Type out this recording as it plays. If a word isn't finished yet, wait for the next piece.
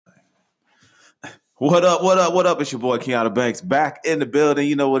What up? What up? What up? It's your boy Keanu Banks back in the building.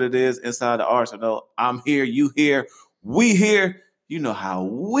 You know what it is inside the Arsenal. I'm here. You here? We here. You know how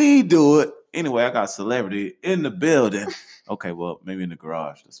we do it. Anyway, I got celebrity in the building. Okay, well, maybe in the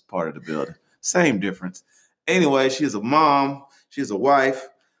garage. That's part of the building. Same difference. Anyway, she's a mom. She's a wife.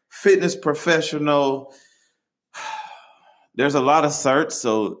 Fitness professional. There's a lot of certs.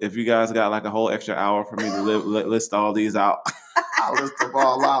 So if you guys got like a whole extra hour for me to list all these out, I'll list them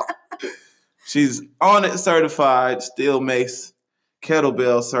all out. She's on it certified, Steel Mace,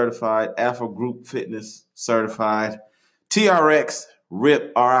 Kettlebell certified, Afro Group Fitness certified, TRX,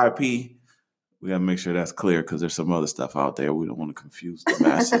 RIP, RIP. We got to make sure that's clear because there's some other stuff out there. We don't want to confuse the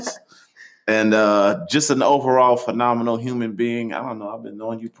masses. And just an overall phenomenal human being. I don't know. I've been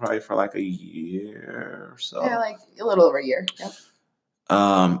knowing you probably for like a year or so. Yeah, like a little over a year. Yep.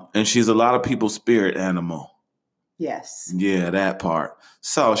 And she's a lot of people's spirit animal. Yes. Yeah, that part.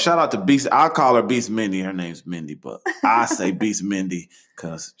 So shout out to Beast. I'll call her Beast Mindy. Her name's Mindy, but I say Beast Mindy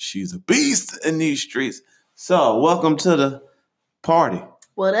because she's a beast in these streets. So welcome to the party.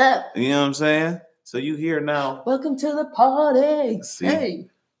 What up? You know what I'm saying? So you here now. Welcome to the party. See, hey.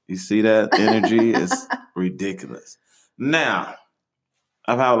 You see that energy? It's ridiculous. Now,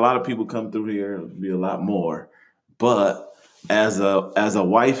 I've had a lot of people come through here. It'll be a lot more. But as a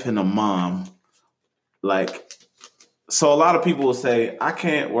wife and a mom, so a lot of people will say, I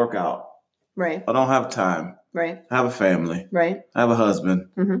can't work out. Right. I don't have time. Right. I have a family. Right. I have a husband.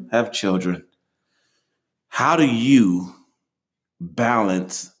 Mm-hmm. I have children. How do you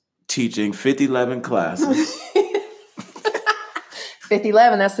balance teaching 50-11 classes?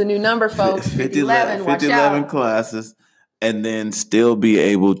 50-11, that's the new number, folks. 50-11, watch out. Classes, and then still be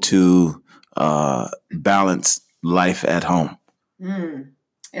able to balance life at home?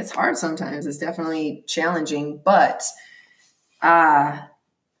 It's hard sometimes. It's definitely challenging, but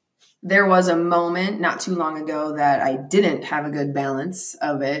there was a moment not too long ago that I didn't have a good balance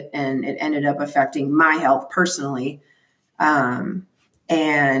of it, and it ended up affecting my health personally.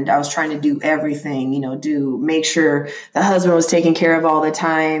 And I was trying to do everything, make sure the husband was taken care of all the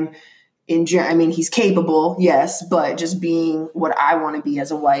time. He's capable, yes, but just being what I want to be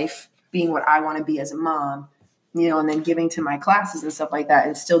as a wife, being what I want to be as a mom, and then giving to my classes and stuff like that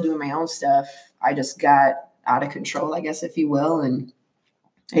and still doing my own stuff. I just got out of control, I guess, if you will. And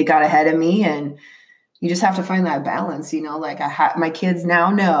it got ahead of me, and you just have to find that balance, my kids now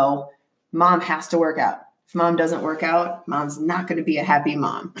know mom has to work out. If mom doesn't work out, mom's not going to be a happy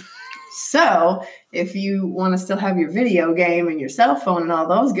mom. So if you want to still have your video game and your cell phone and all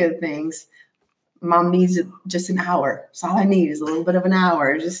those good things, mom needs just an hour. So all I need is a little bit of an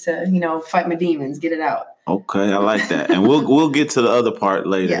hour just to, fight my demons, get it out. Okay, I like that. And we'll get to the other part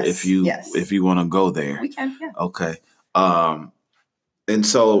later if you want to go there. We can, yeah. Okay. And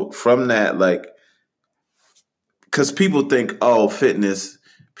so from that, because people think, fitness,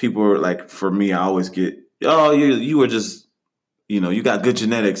 people are like, for me, I always get, you were just, you got good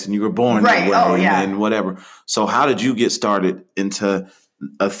genetics and you were born that way and whatever. So how did you get started into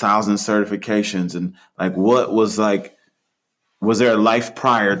 1,000 certifications? And what was was there a life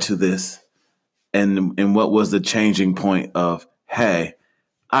prior to this? And what was the changing point of, hey,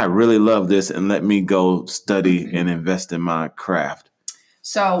 I really love this and let me go study and invest in my craft?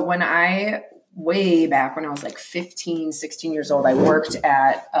 So way back when I was 15, 16 years old, I worked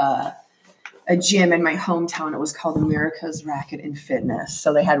at a gym in my hometown. It was called America's Racket and Fitness.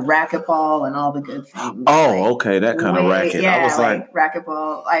 So they had racquetball and all the good things. Oh, okay. That kind of racket. Yeah, I was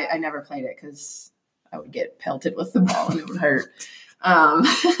racquetball. I never played it because I would get pelted with the ball and it would hurt.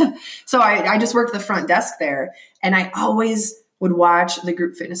 So I just worked the front desk there, and I always would watch the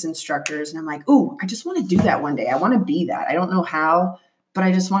group fitness instructors, and I'm like, ooh, I just want to do that one day. I want to be that. I don't know how, but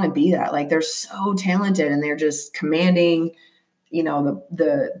I just want to be that. They're so talented, and they're just commanding,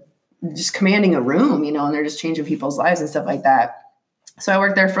 just commanding a room, and they're just changing people's lives and stuff like that. So I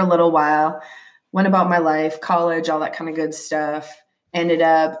worked there for a little while, went about my life, college, all that kind of good stuff. Ended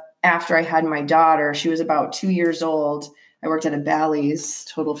up, after I had my daughter, she was about 2 years old, I worked at a Bally's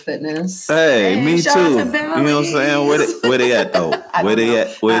Total Fitness. Hey, me too. You know what I'm saying? Where they at though? Where they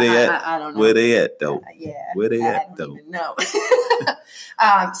at? I don't know. Where they at though? Where they at though? No.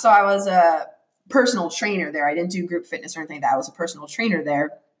 So I was a personal trainer there. I didn't do group fitness or anything like that. I was a personal trainer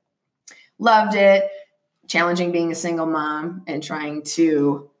there. Loved it. Challenging being a single mom and trying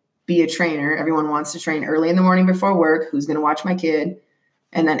to be a trainer. Everyone wants to train early in the morning before work. Who's going to watch my kid?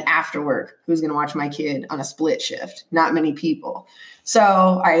 And then after work, who's going to watch my kid on a split shift? Not many people. So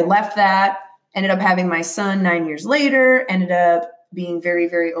I left that, ended up having my son 9 years later, ended up being very,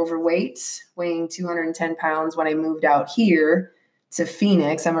 very overweight, weighing 210 pounds when I moved out here to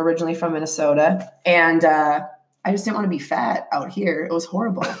Phoenix. I'm originally from Minnesota, and I just didn't want to be fat out here. It was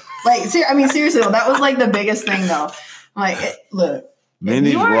horrible. Like, seriously, that was like the biggest thing, though. I'm like, look,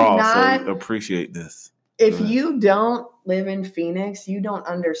 Mindy's raw, so appreciate this. If you don't live in Phoenix, you don't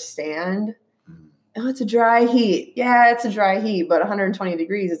understand. Oh, it's a dry heat. Yeah, it's a dry heat, but 120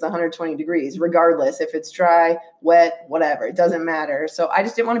 degrees is 120 degrees, regardless if it's dry, wet, whatever. It doesn't matter. So I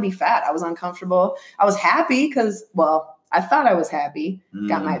just didn't want to be fat. I was uncomfortable. I was happy because, well, I thought I was happy.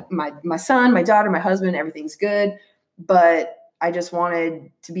 Got my son, my daughter, my husband, everything's good. But I just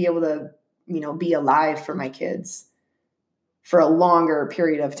wanted to be able to, be alive for my kids for a longer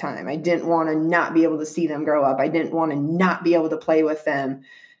period of time. I didn't want to not be able to see them grow up. I didn't want to not be able to play with them.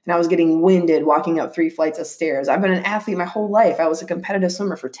 And I was getting winded walking up 3 flights of stairs. I've been an athlete my whole life. I was a competitive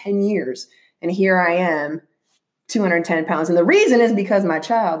swimmer for 10 years. And here I am, 210 pounds. And the reason is because my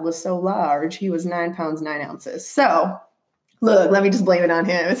child was so large. He was 9 pounds, 9 ounces. So, look, let me just blame it on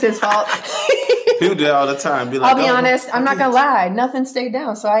him. It's his fault. People do it all the time. I'll be honest. I'm not going to lie. Nothing stayed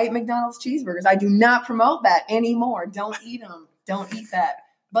down. So I ate McDonald's cheeseburgers. I do not promote that anymore. Don't eat them. Don't eat that.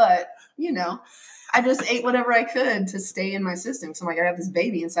 But, I just ate whatever I could to stay in my system. So I'm like, I have this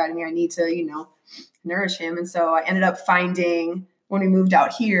baby inside of me. I need to, nourish him. And so I ended up finding, when we moved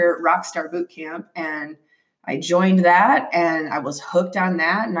out here, Rockstar Boot Camp. And I joined that and I was hooked on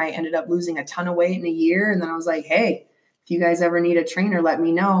that. And I ended up losing a ton of weight in a year. And then I was like, hey, if you guys ever need a trainer, let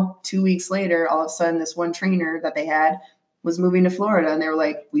me know. 2 weeks later, all of a sudden, this one trainer that they had was moving to Florida. And they were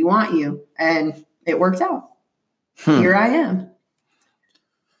like, we want you. And it worked out. Here I am.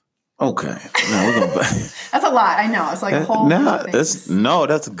 Okay. No, we're gonna That's a lot. I know. It's like a whole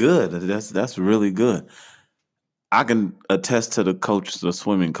that's good. That's really good. I can attest to the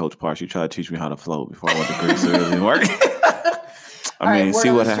swimming coach part. She tried to teach me how to float before I went to Greece. It didn't work.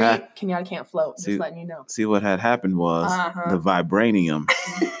 See what had happened. Kenyatta can't float. Just letting you know. See what had happened was the vibranium.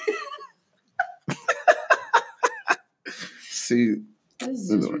 See.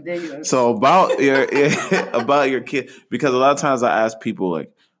 This is ridiculous. So about your kid, because a lot of times I ask people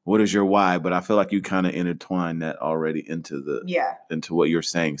like, what is your why? But I feel like you kind of intertwine that already into what you're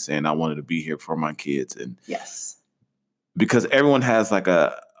saying I wanted to be here for my kids. And yes, because everyone has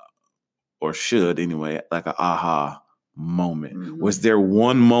or should anyway, like an aha moment. Mm-hmm. Was there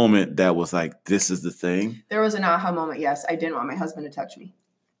one moment that was like, this is the thing? There was an aha moment. Yes. I didn't want my husband to touch me.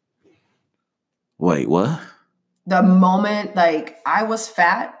 Wait, what? The moment, I was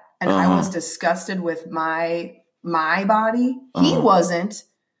fat and I was disgusted with my body. He wasn't.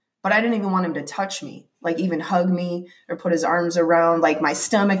 But I didn't even want him to touch me, even hug me or put his arms around. My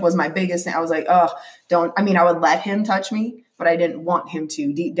stomach was my biggest thing. I was like, oh, I would let him touch me, but I didn't want him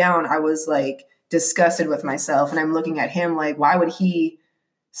to. Deep down, I was disgusted with myself. And I'm looking at him why would he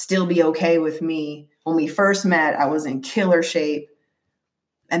still be okay with me? When we first met, I was in killer shape.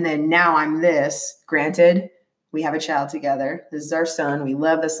 And then now I'm this. Granted, we have a child together. This is our son. We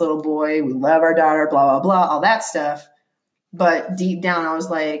love this little boy. We love our daughter, blah, blah, blah, all that stuff. But deep down, I was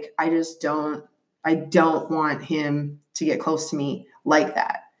like, I don't want him to get close to me like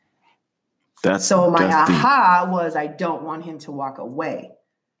that. So my aha was, I don't want him to walk away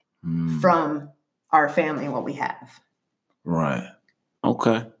from our family and what we have. Right.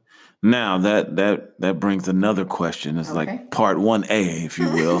 Okay. Now that brings another question. It's like part 1A, if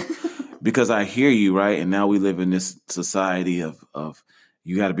you will, because I hear you, right? And now we live in this society of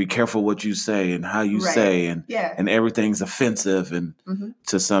you got to be careful what you say and how you say, and everything's offensive, and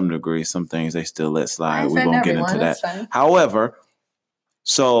to some degree, some things they still let slide. We won't get into that. However,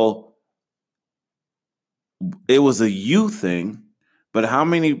 so it was a you thing, but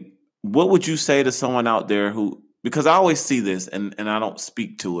what would you say to someone out there who, because I always see this and I don't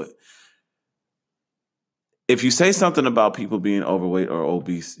speak to it. If you say something about people being overweight or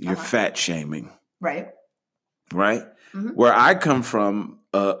obese, you're fat shaming. Right. Right? Mm-hmm. Where I come from,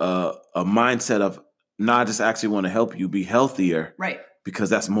 a mindset of, no, I just actually want to help you be healthier. Right. Because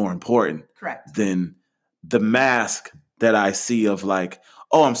that's more important. Correct. Than the mask that I see of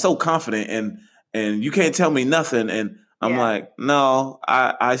oh, I'm so confident and you can't tell me nothing. And I'm like, no,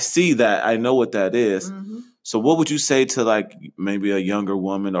 I see that. I know what that is. Mm-hmm. So what would you say to maybe a younger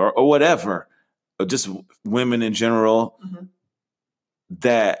woman or whatever, or just women in general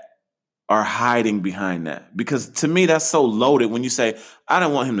that are hiding behind that? Because to me, that's so loaded when you say, I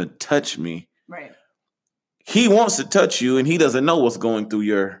don't want him to touch me. Right. He wants to touch you and he doesn't know what's going through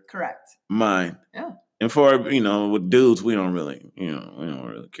your mind. Yeah. And for, with dudes, we don't really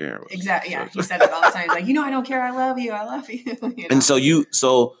care. Exactly. Yeah. He said it all the time. He's like, I don't care. I love you. I love you. And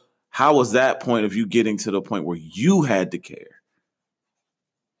so how was that point of you getting to the point where you had to care?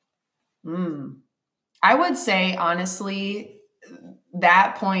 I would say, honestly,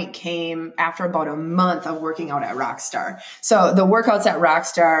 that point came after about a month of working out at Rockstar. So the workouts at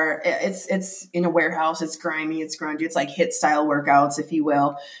Rockstar, it's in a warehouse. It's grimy. It's grungy. It's like HIIT style workouts, if you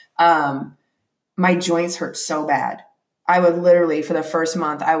will. My joints hurt so bad. I would literally, for the first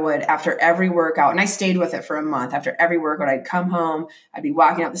month, after every workout, and I stayed with it for a month. After every workout, I'd come home. I'd be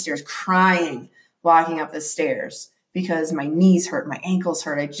walking up the stairs, crying, walking up the stairs because my knees hurt, my ankles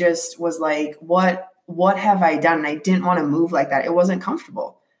hurt. I just was like, what have I done? And I didn't want to move like that. It wasn't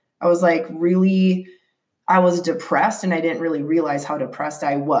comfortable. I was like, I was depressed, and I didn't really realize how depressed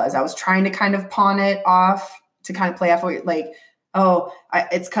I was. I was trying to kind of pawn it off to kind of play off like,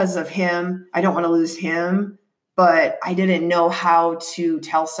 it's because of him. I don't want to lose him. But I didn't know how to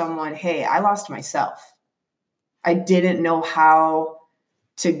tell someone, hey, I lost myself. I didn't know how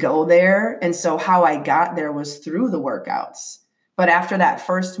to go there. And so how I got there was through the workouts. But after that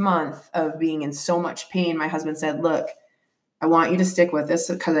first month of being in so much pain, my husband said, look, I want you to stick with this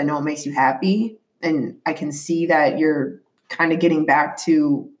because I know it makes you happy. And I can see that you're kind of getting back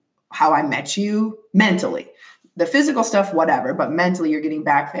to how I met you mentally. The physical stuff, whatever, but mentally you're getting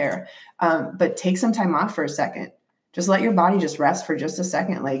back there. But take some time off for a second. Just let your body just rest for just a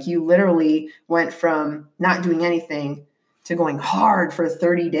second. Like you literally went from not doing anything to going hard for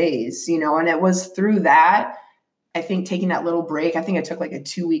 30 days, and it was through that, I think taking that little break, I think I took like a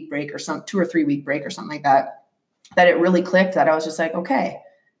 2-week break or 2 or 3 week break or something like that it really clicked that I was just like, okay,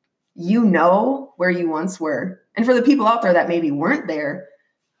 where you once were. And for the people out there that maybe weren't there,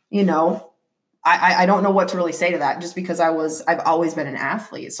 I don't know what to really say to that just because I've always been an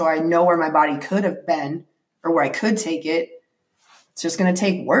athlete. So I know where my body could have been or where I could take it. It's just going to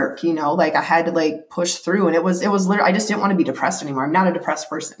take work, like I had to push through, and it was literally, I just didn't want to be depressed anymore. I'm not a depressed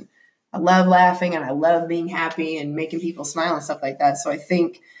person. I love laughing and I love being happy and making people smile and stuff like that. So I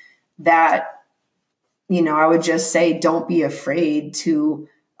think that, I would just say, don't be afraid to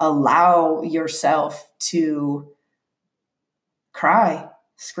allow yourself to cry,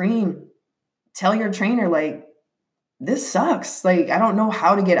 scream, tell your trainer, this sucks. I don't know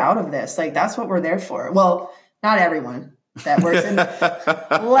how to get out of this. That's what we're there for. Well, not everyone that works in,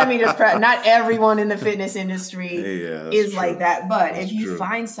 let me just, not everyone in the fitness industry is true. Like that. But that's if you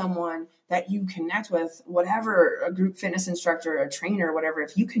find someone that you connect with, whatever, a group fitness instructor, a trainer, whatever,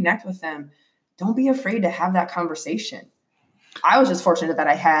 if you connect with them, don't be afraid to have that conversation. I was just fortunate that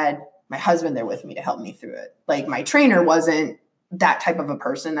I had my husband there with me to help me through it. My trainer wasn't that type of a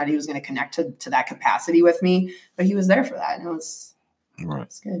person that he was going to connect to that capacity with me, but he was there for that. And it was right.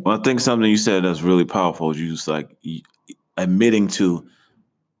 It's good. Well, I think something you said that's really powerful is you just admitting to,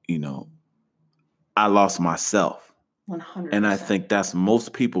 I lost myself. 100%. And I think that's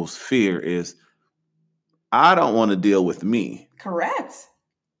most people's fear is, I don't want to deal with me. Correct.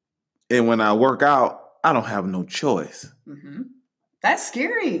 And when I work out, I don't have no choice. Mm-hmm. That's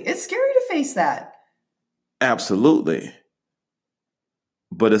scary. It's scary to face that. Absolutely.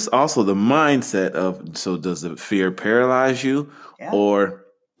 But it's also the mindset of, so does the fear paralyze you or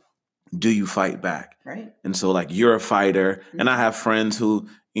do you fight back? Right. And so you're a fighter. Mm-hmm. And I have friends who,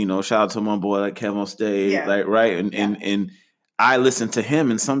 shout out to my boy Kevin on stage, right. And I listen to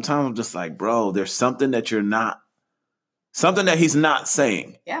him and sometimes I'm just like, bro, there's something that he's not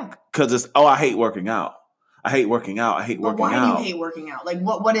saying. Yeah. Cause it's, I hate working out. I hate working out. Why do you hate working out?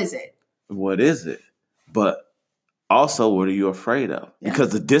 What is it? What is it? But also, what are you afraid of? Yeah.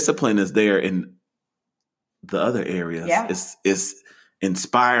 Because the discipline is there in the other areas. Yeah. It's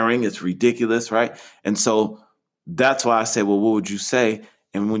inspiring. It's ridiculous, right? And so that's why I say, well, what would you say?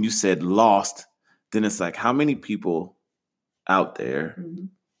 And when you said lost, then it's how many people out there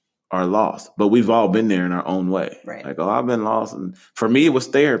are lost? But we've all been there in our own way. Right. I've been lost. And for me, it was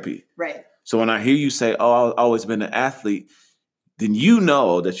therapy. Right. So when I hear you say, I've always been an athlete, then you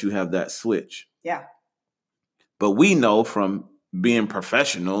know that you have that switch. Yeah. But we know from being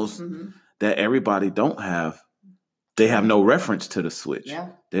professionals that everybody they have no reference to the switch. Yeah.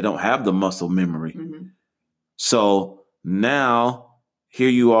 They don't have the muscle memory. Mm-hmm. So now here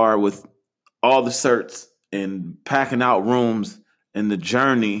you are with all the certs and packing out rooms and the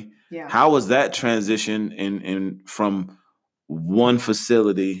journey. Yeah. How was that transition in from one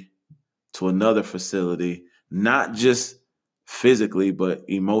facility to another facility, not just physically, but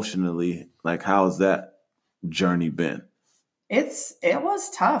emotionally? How has that journey been? It was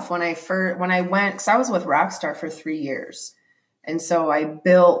tough when I went, because I was with Rockstar for 3 years. And so I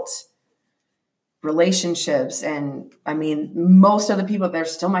built relationships. And most of the people, they're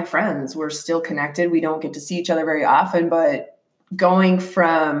still my friends. We're still connected. We don't get to see each other very often, but going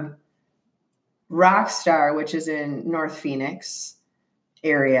from Rockstar, which is in North Phoenix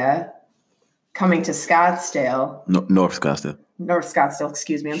area, coming to Scottsdale. North Scottsdale. North Scottsdale,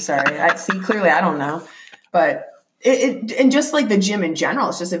 excuse me. I'm sorry. I see clearly. I don't know, but and just like the gym in general,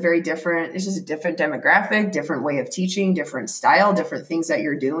 it's just a different demographic, different way of teaching, different style, different things that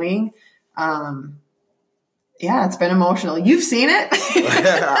you're doing. Yeah, it's been emotional. You've seen it.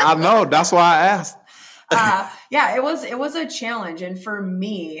 I know. That's why I asked. Yeah, it was a challenge. And for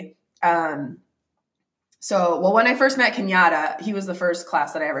me, when I first met Kenyatta, he was the first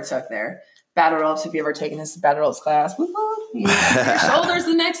class that I ever took there. Battle ropes, if you ever taken this battle ropes class, your shoulders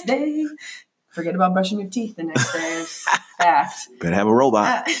the next day. Forget about brushing your teeth the next day. Fact. Better have a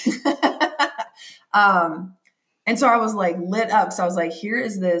robot. And so I was like lit up. So I was like, here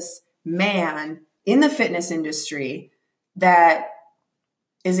is this man in the fitness industry that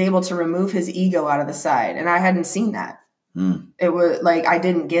is able to remove his ego out of the side. And I hadn't seen that. It was like, I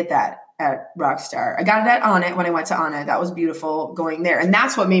didn't get that at Rockstar. I got it at Onnit when I went to Onnit. That was beautiful going there. And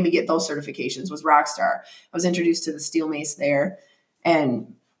that's what made me get those certifications was Rockstar. I was introduced to the steel mace there,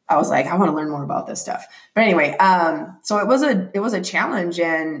 and I was like, I want to learn more about this stuff. But anyway, so it was a challenge.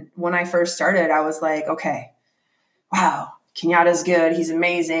 And when I first started, I was like, okay, wow, Kenyatta's good. He's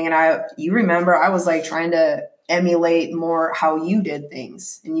amazing. And you remember, I was like trying to emulate more how you did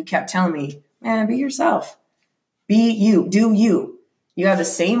things. And you kept telling me, man, be yourself. Be you. Do you. You have the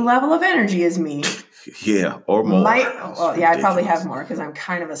same level of energy as me. Yeah, or more. I probably have more because I'm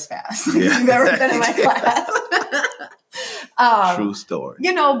kind of as fast. Yeah. You've ever been in my class. True story.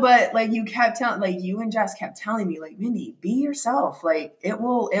 But like you kept telling, like you and Jess kept telling me, like, Mindy, be yourself. Like it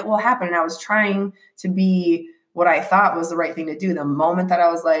will happen. And I was trying to be what I thought was the right thing to do. The moment that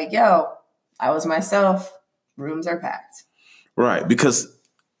I was like, yo, I was myself, rooms are packed. Right.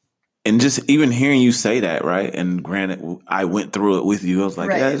 And just even hearing you say that, right? And granted, I went through it with you. I was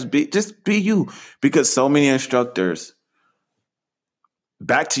like, yeah, just be you. Because so many instructors,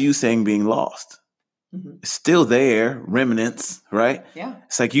 back to you saying being lost, still there, remnants, right? Yeah.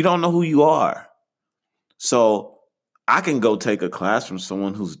 It's like you don't know who you are. So I can go take a class from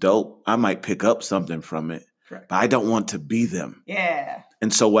someone who's dope. I might pick up something from it. Correct. But I don't want to be them. Yeah.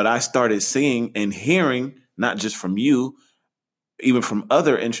 And so what I started seeing and hearing, not just from you, even from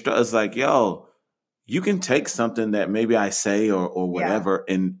other instructors, like, yo, you can take something that maybe I say or whatever,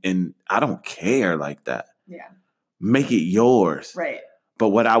 and I don't care like that. Yeah. Make it yours. Right. But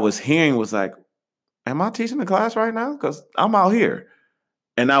what I was hearing was like, am I teaching the class right now? Because I'm out here.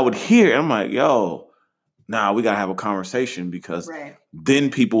 And I would hear, and I'm like, yo, nah, we got to have a conversation because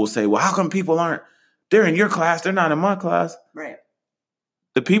then people will say, well, how come people they're in your class, they're not in my class. Right.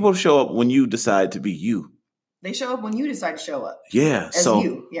 The people show up when you decide to be you. They show up when you decide to show up. Yeah. As so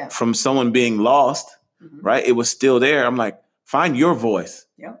you. Yeah. From someone being lost, right? It was still there. I'm like, find your voice.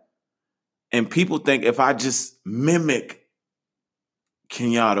 Yeah. And people think if I just mimic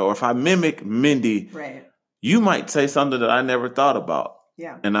Kenyatta or if I mimic Mindy, right, you might say something that I never thought about.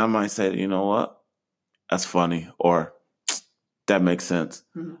 Yeah. And I might say, you know what? That's funny. Or that makes sense.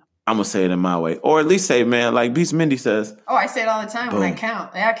 I'm going to say it in my way. Or at least say, man, like Beast Mindy says. Oh, I say it all the time when I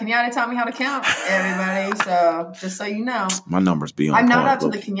count. Yeah, Kenyatta taught me how to count, everybody. So just so you know. My numbers be on I'm not point, up to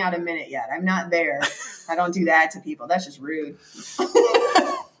the Kenyatta minute yet. I'm not there. I don't do that to people. That's just rude.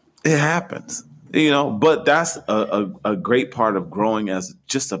 It happens. But that's a great part of growing as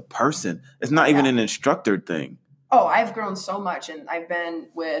just a person. It's not even an instructor thing. Oh, I've grown so much. And I've been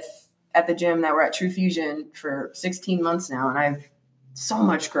at the gym that we're at True Fusion for 16 months now. And I've so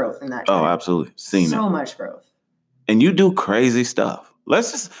much growth in that time. Oh, absolutely. Seen so much growth. And you do crazy stuff.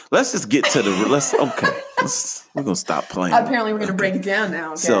 Let's just get to we're going to stop playing. Apparently we're going to break it down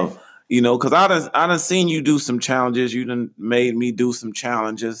now. Okay? So, because I done seen you do some challenges. You done made me do some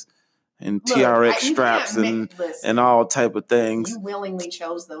challenges and TRX straps and all type of things. You willingly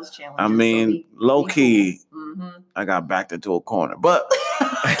chose those challenges. I mean, so low key, I got backed into a corner, but you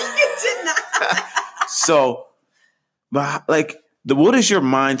did not. So, but like, what is your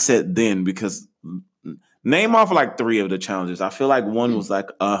mindset then? Because name off like 3 of the challenges. I feel like one was like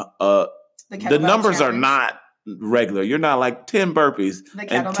the numbers challenge. Are not regular. You're not like 10 burpees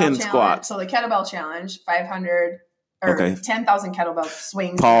and 10 squats. So the kettlebell challenge, 500 or 10,000 kettlebell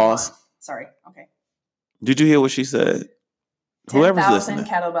swings. Pause. Sorry. Okay. Did you hear what she said? Whoever's listening.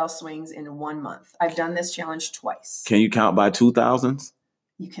 10,000 kettlebell swings in 1 month. I've done this challenge twice. Can you count by 2,000s?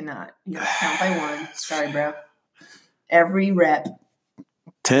 You cannot. You count by 1. Sorry, bro. Every rep.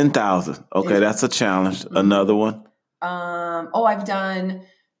 10,000. Okay, that's a challenge. Another one. I've done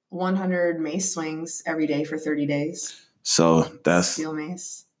 100 mace swings every day for 30 days. So that's steel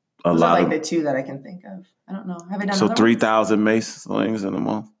mace. Those are like the 2 that I can think of. I don't know. Have I done so 3,000 mace swings in a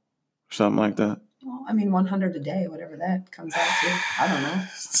month? Something like that? Well, I mean, 100 a day, whatever that comes out to. I don't know.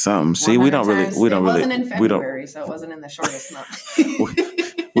 Something. See, we don't really. It wasn't in February, so it wasn't in the shortest month.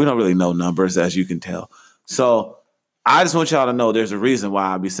 We don't really know numbers, as you can tell. So I just want y'all to know there's a reason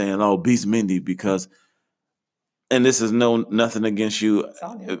why I be saying, "Oh, Beast Mindy," because, and this is nothing against you,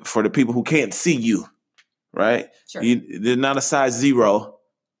 for the people who can't see you, right? Sure. They're not a size 0.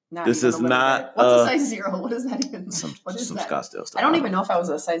 This is not. What's a size 0? What does that even? What is that? Scottsdale stuff. I don't even know if I was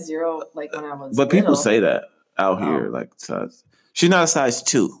a size 0 like when I was. But people say that out here, like size. She's not a size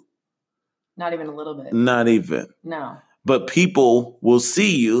 2. Not even a little bit. Not even. No. But people will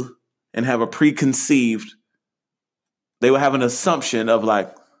see you and have a preconceived. They will have an assumption of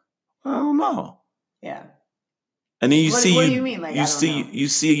like, I don't know. Yeah. And then you see. What do you mean? Like you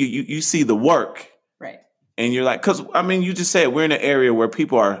see the work. Right. And you're like, because, I mean, you just said we're in an area where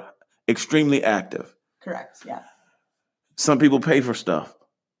people are extremely active. Correct, yeah. Some people pay for stuff.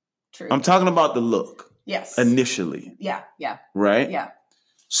 True. I'm talking about the look. Yes. Initially. Yeah. Right? Yeah.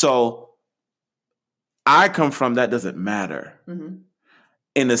 So I come from that doesn't matter. Mm-hmm.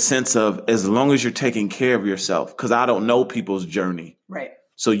 In the sense of as long as you're taking care of yourself, because I don't know people's journey. Right.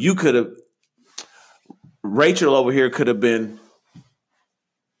 So you could have, Rachel over here could have been,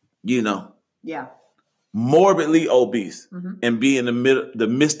 Yeah. morbidly obese, mm-hmm. and be in the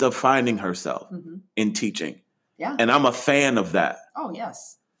midst of finding herself mm-hmm. in teaching. Yeah. And I'm a fan of that. Oh,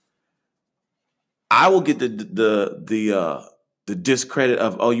 yes. I will get the discredit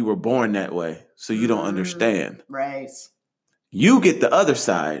of, oh, you were born that way, so you don't understand. Right. You get the other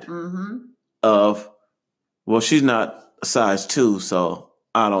side mm-hmm. of, well, she's not a size 2, so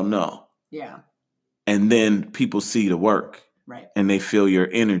I don't know. Yeah. And then people see the work. Right. And they feel your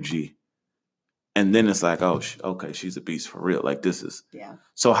energy. And then it's like, oh, okay, she's a beast for real. Like this is. Yeah.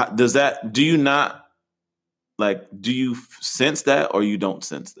 So do you not, like, do you sense that or you don't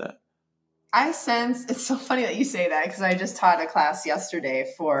sense that? I sense, it's so funny that you say that because I just taught a class yesterday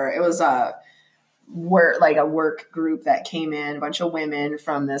it was a work group that came in, a bunch of women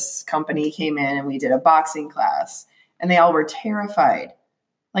from this company came in and we did a boxing class and they all were terrified.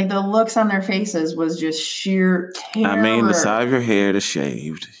 Like the looks on their faces was just sheer terror. I mean, the side of your hair is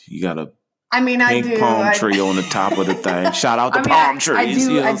shaved. You got a pink palm tree on the top of the thing. Shout out to palm trees.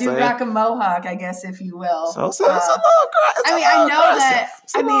 I do rock a mohawk, I guess, if you will. So it's a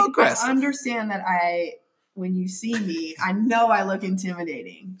little aggressive. I understand that when you see me, I know I look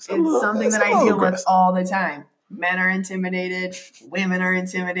intimidating. It's something that I deal with all the time. Men are intimidated. Women are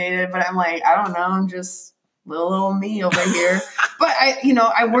intimidated. But I'm like, I don't know. I'm just little me over here. But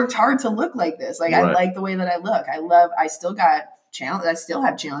I worked hard to look like this. Like, right. I like the way that I look. I still got challenge. I still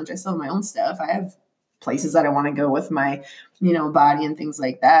have challenge. I still have my own stuff. I have places that I want to go with my, body and things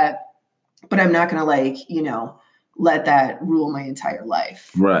like that. But I'm not going to let that rule my entire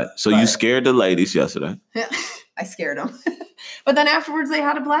life. Right. So you scared the ladies yesterday. I scared them. But then afterwards they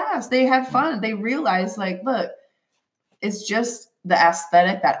had a blast. They had fun. They realized look, it's just the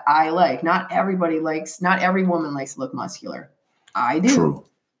aesthetic that I like. Not every woman likes to look muscular. I do. True.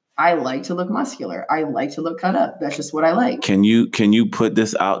 I like to look muscular. I like to look cut up. That's just what I like. Can you put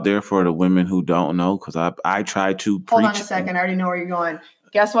this out there for the women who don't know? Because I try to preach. Hold on a second. I already know where you're going.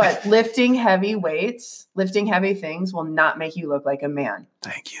 Guess what? Lifting heavy weights, lifting heavy things will not make you look like a man.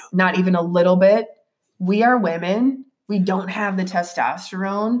 Thank you. Not even a little bit. We are women. We don't have the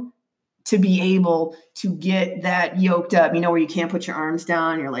testosterone to be able to get that yoked up, where you can't put your arms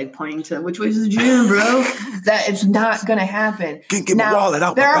down. You're like pointing to which way's the gym, bro. That it's not going to happen. Can't get my wallet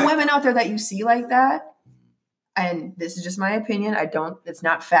out. There are women out there that you see like that. And this is just my opinion. It's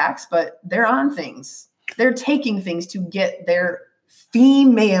not facts, but they're on things. They're taking things to get their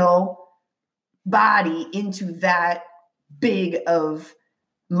female body into that big of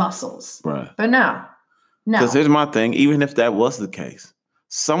muscles. Right. But no. Because here's my thing. Even if that was the case,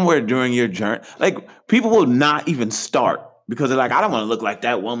 somewhere during your journey, people will not even start because they're like, I don't want to look like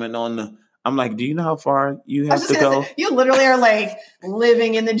that woman on the. I'm like, do you know how far you have to go? You literally are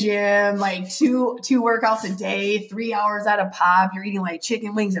living in the gym, two workouts a day, 3 hours at a pop. You're eating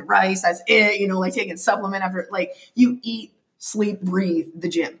chicken wings and rice. That's it. Taking supplement after you eat, sleep, breathe the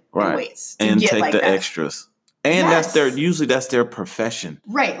gym, right? And weights and take the extras. And yes. That's their profession.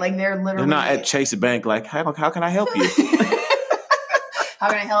 Right. They're not at Chase Bank. How can I help you? How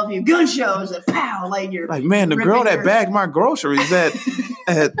can I help you? Gun shows, pow, you're man, the girl that bagged my groceries at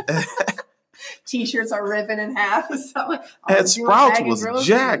T-shirts are ripping in half. At Sprouts was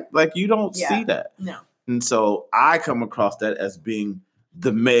jacked. You don't see that. No. And so I come across that as being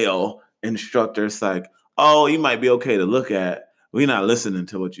the male instructor. It's oh, you might be okay to look at. We're not listening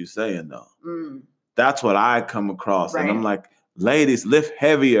to what you're saying though. That's what I come across. Right. And I'm like, ladies, lift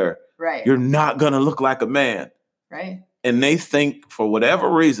heavier. Right. You're not going to look like a man. Right. And they think, for whatever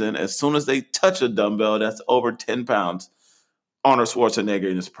reason, as soon as they touch a dumbbell that's over 10 pounds, Arnold Schwarzenegger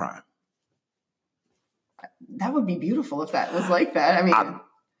in his prime. That would be beautiful if that was like that. I mean,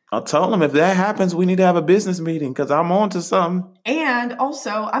 I'll tell them if that happens, we need to have a business meeting because I'm on to something. And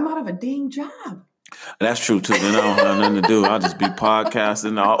also, I'm out of a dang job. That's true, too. Then I don't have nothing to do. I'll just be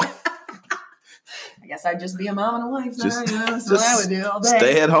podcasting all. I guess I'd just be a mom and a wife. Just- That's what I would do all day.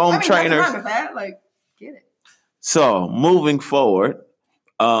 Stay at home trainers. Nothing wrong with that. Like, get it. So moving forward,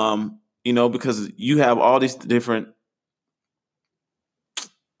 because you have all these different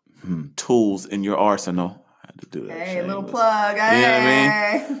tools in your arsenal. I had to do that. Hey, little shameless. plug. You know what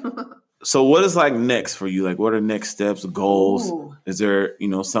I mean? So what is like next for you? Like, what are next steps, goals? Ooh. Is there,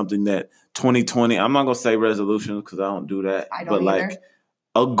 something that 2020, I'm not going to say resolutions because I don't do that. I don't but either. like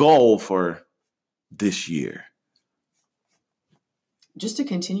a goal for this year. Just to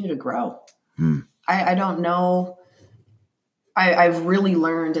continue to grow. Hmm. I don't know. I've really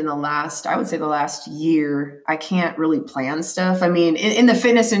learned in the last year, I can't really plan stuff. I mean, in the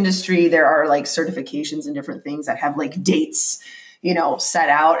fitness industry, there are like certifications and different things that have like dates, set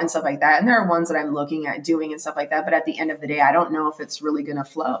out and stuff like that. And there are ones that I'm looking at doing and stuff like that. But at the end of the day, I don't know if it's really going to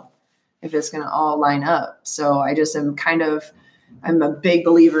flow, if it's going to all line up. So I just I'm a big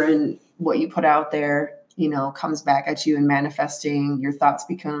believer in what you put out there, comes back at you and manifesting. Your thoughts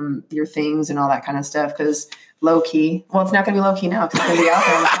become your things and all that kind of stuff. Because low key, well, it's not going to be low key now because it's going to be out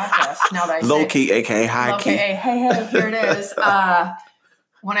there on the podcast. Now that I Low key, aka high key. Hey, here it is.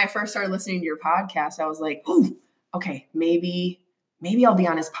 When I first started listening to your podcast, I was like, ooh, okay, maybe I'll be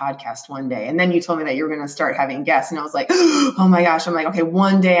on his podcast one day. And then you told me that you were going to start having guests. And I was like, oh my gosh. I'm like, okay,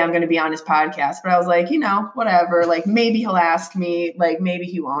 one day I'm going to be on his podcast. But I was like, whatever. Like, maybe he'll ask me. Like, maybe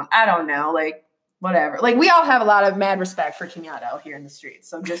he won't. I don't know. Like, whatever. Like, we all have a lot of mad respect for Kenyatta out here in the streets.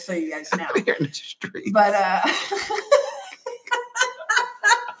 So just so you guys know. Here in the streets. But,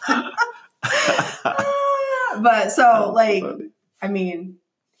 so like, I mean,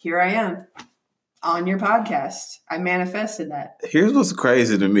 here I am on your podcast. I manifested that. Here's what's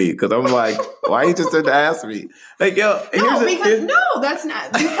crazy to me, because I'm like, why you just didn't ask me? Like, yo, that's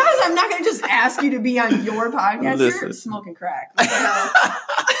not because I'm not going to just ask you to be on your podcast. Listen. You're smoking crack.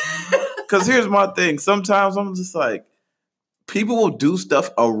 Because here's my thing. Sometimes I'm just like, people will do stuff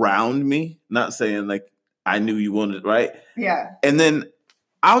around me, not saying like I knew you wanted, right? Yeah. And then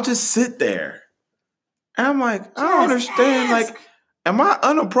I'll just sit there. And I'm like, I don't understand. Ask. Like, am I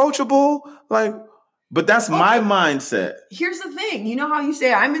unapproachable? Like, but that's my mindset. Here's the thing. You know how you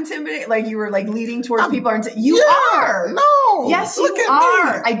say I'm intimidated? Like you were like leading towards people. Are are. No. Yes, look you at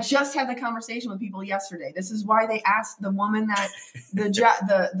are. me. I just had the conversation with people yesterday. This is why they asked the woman that the job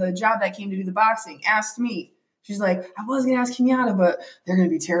that came to do the boxing asked me. She's like, I was going to ask Kenyatta, but they're going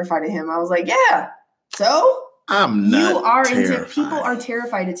to be terrified of him. I was like, yeah. So I'm not terrified. People are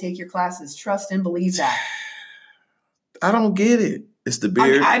terrified to take your classes. Trust and believe that. I don't get it. It's the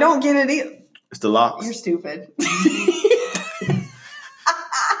beard. I don't get it either. It's the locks. You're stupid.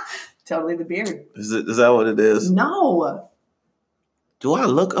 Totally the beard. Is that what it is? No. Do I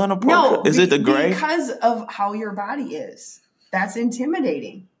look unapproachable? No. Is it the gray? Because of how your body is. That's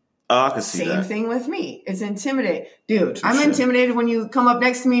intimidating. Oh, I can see that. Same thing with me. It's intimidating. Dude, Touché. I'm intimidated when you come up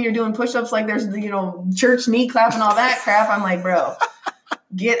next to me and you're doing push-ups like there's, church knee clap and all that crap. I'm like, bro,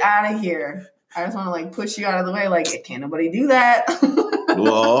 get out of here. I just want to like push you out of the way. Like, can't nobody do that.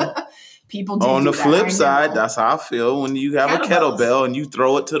 Well, people do on the that. flip side, that's how I feel when you have a Kettlebells. kettlebell and you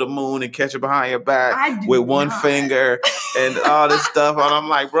throw it to the moon and catch it behind your I back do with one not. finger and all this stuff. And I'm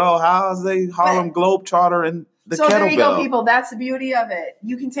like, bro, how is they Harlem Globetrotter and the so kettlebell? there you go, people. That's the beauty of it.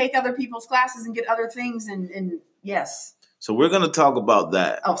 You can take other people's classes and get other things. And yes. So we're going to talk about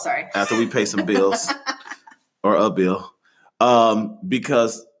that Oh, sorry. after we pay some bills or a bill.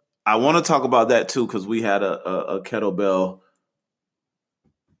 Because I want to talk about that too, because we had a kettlebell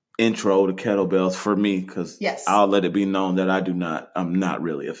intro to kettlebells for me, because Yes. I'll let it be known that I'm not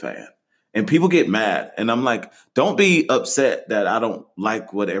really a fan. And people get mad. And I'm like, don't be upset that I don't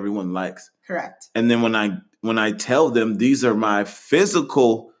like what everyone likes. Correct. And then when I tell them these are my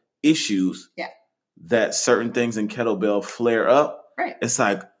physical issues, Yeah. that certain things in kettlebell flare up, Right. it's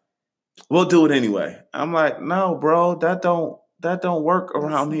like, we'll do it anyway. I'm like, no, bro, that don't work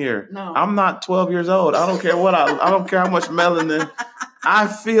around here. No. I'm not 12 years old. I don't care I don't care how much melanin. I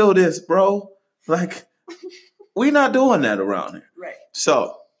feel this, bro. Like, we're not doing that around here. Right.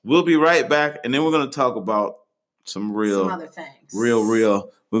 So we'll be right back, and then we're gonna talk about some other things. real.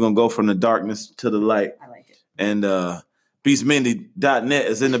 We're gonna go from the darkness to the light. I like it. And BeastMindy.net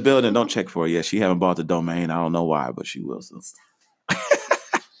is in the building. Don't check for her yet. She haven't bought the domain. I don't know why, but she will soon.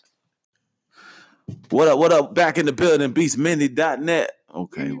 What up? Back in the building, beastmindy.net.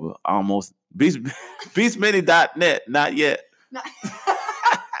 Okay, well, almost beastmindy.net. Not yet.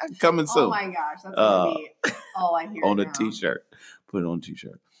 Coming soon. Oh my gosh, that's gonna be all I hear on a now. t-shirt. Put it on a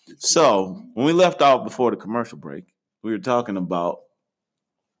t-shirt. So when we left off before the commercial break, we were talking about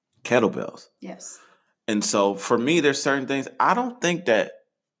kettlebells. Yes. And so for me, there's certain things I don't think that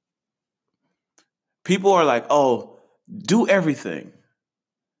people are like, oh, do everything.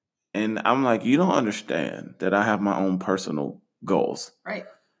 And I'm like, you don't understand that I have my own personal goals. Right.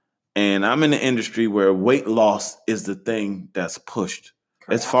 And I'm in an industry where weight loss is the thing that's pushed.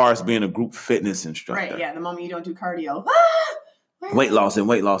 Correct. As far as being a group fitness instructor. Right, yeah. The moment you don't do cardio, weight loss and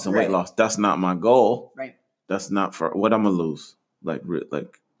weight loss and weight loss. That's not my goal. Right. That's not for what I'm gonna lose. Like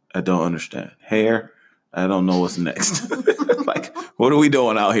I don't understand. Hair, I don't know what's next. Like, what are we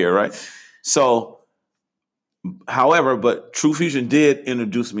doing out here, right? So, however, but True Fusion did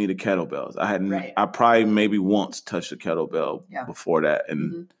introduce me to kettlebells. I probably maybe once touched a kettlebell before that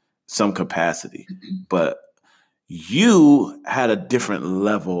in some capacity, but you had a different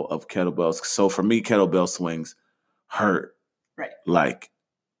level of kettlebells. So for me, kettlebell swings hurt. Right. Like,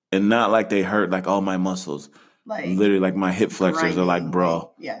 and not like they hurt like all my muscles. Like literally like my hip flexors are like,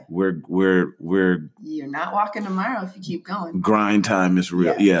 bro, we're you're not walking tomorrow if you keep going. Grind time is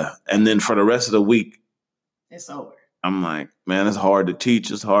real. Yeah. And then for the rest of the week, it's over. I'm like, man, it's hard to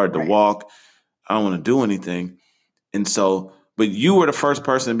teach. It's hard to walk. I don't want to do anything. And so, but you were the first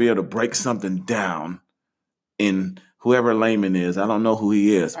person to be able to break something down in whoever layman is. I don't know who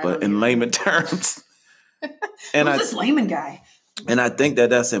he is, but in layman terms. And who's this layman guy? And I think that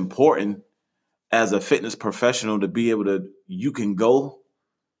that's important as a fitness professional to be able to, you can go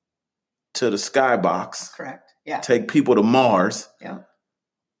to the skybox. Correct. Yeah. Take people to Mars. Yeah.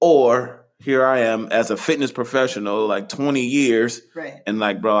 Or here I am as a fitness professional, like 20 years. Right. And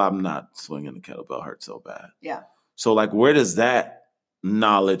like, bro, I'm not swinging the kettlebell, hurt so bad. Yeah. So like, where does that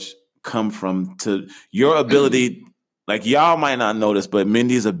knowledge come from to your ability? Like y'all might not know this, but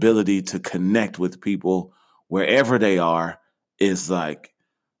Mindy's ability to connect with people wherever they are is like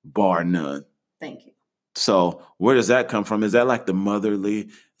bar none. Thank you. So where does that come from? Is that like the motherly,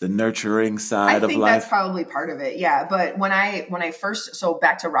 the nurturing side of life? I think that's probably part of it. Yeah. But when I first, so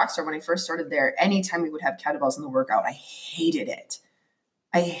back to Rockstar, when I first started there, anytime we would have kettlebells in the workout, I hated it.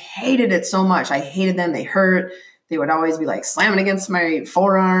 I hated it so much. I hated them. They hurt. They would always be like slamming against my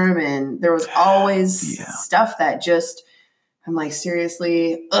forearm. And there was always stuff that just, I'm like,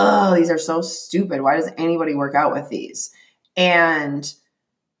 seriously, these are so stupid. Why does anybody work out with these? And,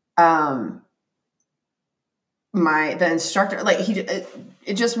 the instructor, like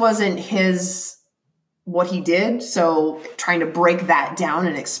it just wasn't what he did. So trying to break that down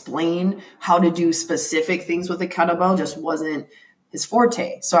and explain how to do specific things with a kettlebell just wasn't his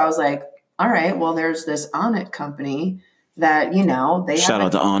forte. So I was like, all right, well, there's this Onnit company that, they shout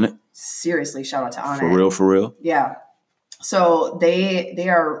out to Onnit. Seriously, shout out to Onnit. For real. Yeah. So they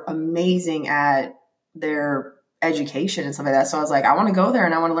are amazing at their education and stuff like that. So I was like, I want to go there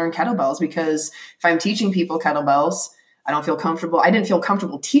and I want to learn kettlebells, because if I'm teaching people kettlebells, I don't feel comfortable. I didn't feel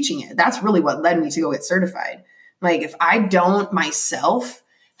comfortable teaching it. That's really what led me to go get certified. Like if I don't myself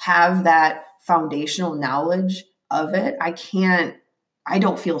have that foundational knowledge of it, I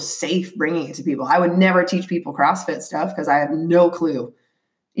don't feel safe bringing it to people. I would never teach people CrossFit stuff because I have no clue,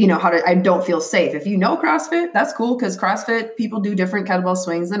 I don't feel safe. If you know CrossFit, that's cool, because CrossFit people do different kettlebell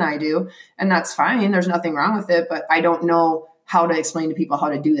swings than I do. And that's fine. There's nothing wrong with it, but I don't know how to explain to people how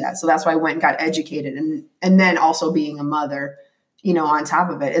to do that. So that's why I went and got educated. And then also being a mother, on top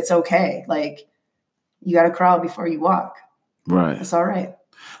of it, it's okay. Like you got to crawl before you walk. Right. It's all right.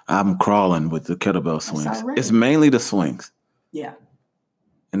 I'm crawling with the kettlebell swings. Right. It's mainly the swings. Yeah.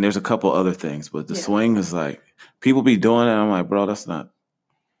 And there's a couple other things, but the swing is like, people be doing it. I'm like, bro, that's not.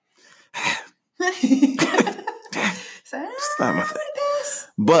 It's not my thing.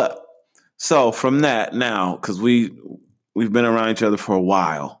 But so from that now, because we've been around each other for a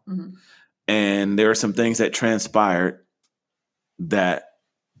while, and there are some things that transpired that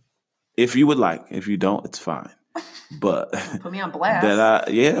if you would like, if you don't, it's fine. But put me on blast.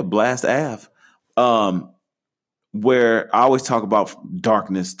 Blast Ave. Where I always talk about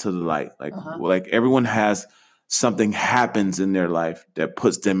darkness to the light. Like everyone has something happens in their life that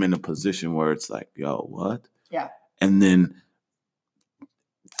puts them in a position where it's like, yo, what? Yeah. And then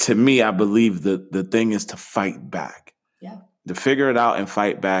to me, I believe the thing is to fight back. Yeah. To figure it out and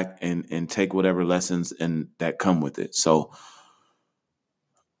fight back and take whatever lessons and that come with it. So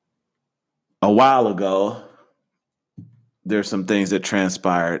a while ago, there's some things that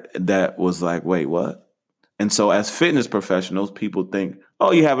transpired that was like, wait, what? And so as fitness professionals, people think,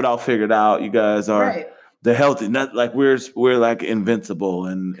 oh, you have it all figured out. You guys are the healthy, not like we're like invincible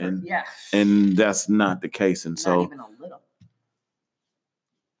and that's not the case. And not even a little.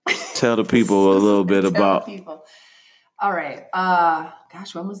 Tell the people a little bit about people. All right.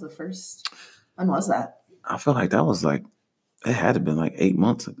 Gosh, when was that? I feel like that was like it had to have been like 8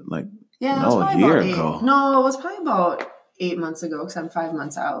 months ago. Like a year ago. No, it was probably about 8 months ago because I'm 5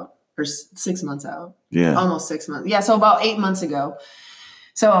 months out or 6 months out. Yeah. Almost 6 months. Yeah, so about 8 months ago.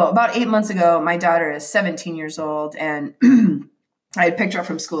 So about 8 months ago, my daughter is 17 years old, and I had picked her up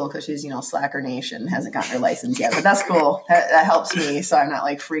from school because she's, Slacker Nation, hasn't gotten her license yet, but that's cool. That helps me, so I'm not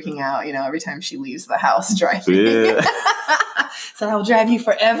like freaking out, every time she leaves the house driving. Yeah. So I'll drive you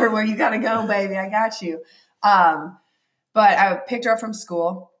forever where you gotta go, baby. I got you. But I picked her up from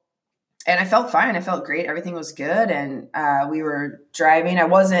school, and I felt fine. I felt great. Everything was good, and we were driving.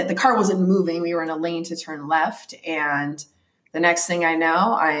 The car wasn't moving. We were in a lane to turn left, and the next thing I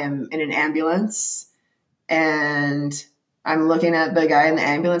know, I am in an ambulance, and I'm looking at the guy in the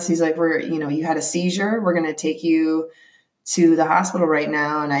ambulance. He's like, you had a seizure. We're going to take you to the hospital right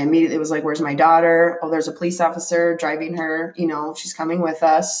now. And I immediately was like, where's my daughter? Oh, there's a police officer driving her. She's coming with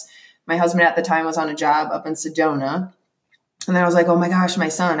us. My husband at the time was on a job up in Sedona. And then I was like, oh my gosh, my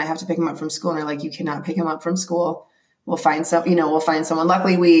son, I have to pick him up from school. And they're like, you cannot pick him up from school. We'll find someone.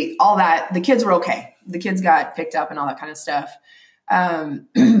 Luckily the kids were okay. The kids got picked up and all that kind of stuff.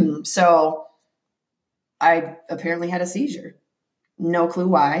 So I apparently had a seizure. No clue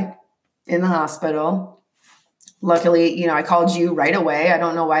why. In the hospital. Luckily, I called you right away. I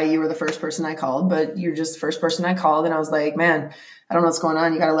don't know why you were the first person I called, but you're just the first person I called. And I was like, man, I don't know what's going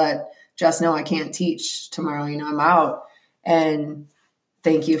on. You got to let Jess know I can't teach tomorrow. I'm out. And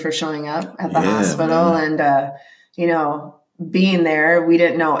thank you for showing up at the hospital. Man. And, being there, we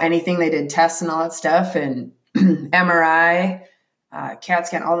didn't know anything. They did tests and all that stuff and MRI, CAT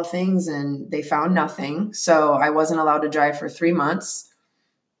scan, all the things, and they found nothing. So I wasn't allowed to drive for 3 months.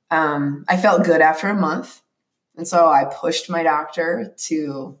 I felt good after a month. And so I pushed my doctor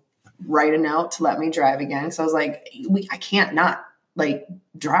to write a note to let me drive again. So I was like, I can't not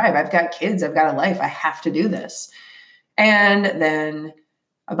drive. I've got kids. I've got a life. I have to do this. And then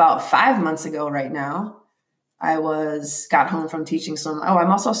about 5 months ago right now, I got home from teaching swim. Oh,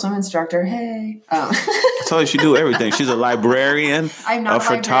 I'm also a swim instructor. Hey. I told you she do everything. She's a librarian, I'm not a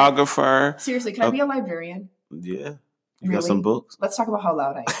photographer. Seriously, can I be a librarian? Yeah. You got some books? Let's talk about how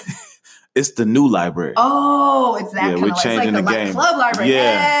loud I am. It's the new library. Oh, it's that kind of changing the game. Club library.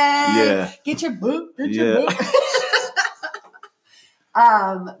 Yeah. Hey, yeah. Get your book. Get your book.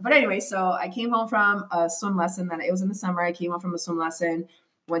 But anyway, so I came home from a swim lesson. It was in the summer. I came home from a swim lesson,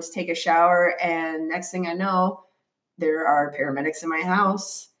 went to take a shower, and next thing I know, there are paramedics in my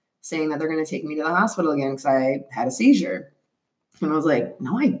house saying that they're going to take me to the hospital again because I had a seizure. And I was like,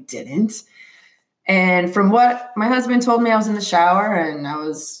 no, I didn't. And from what my husband told me, I was in the shower and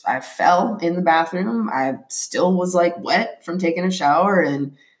I fell in the bathroom. I still was wet from taking a shower,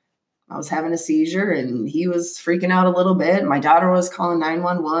 and I was having a seizure, and he was freaking out a little bit. My daughter was calling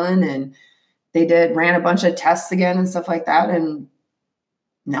 911, and they ran a bunch of tests again and stuff like that. And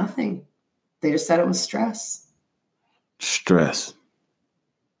nothing. They just said it was stress. Stress.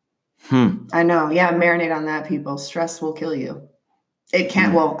 I know. Yeah, marinate on that, people. Stress will kill you. It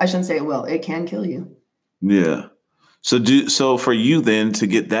can. Well, I shouldn't say it will. It can kill you. Yeah. So for you then to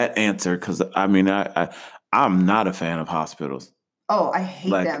get that answer, because I'm not a fan of hospitals. Oh, I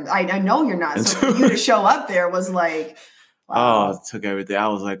hate them. I know you're not. So for you to show up there was like, wow. Oh, it took everything. I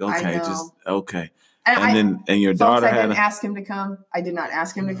was like, okay, just okay. And your daughter I didn't ask him to come. I did not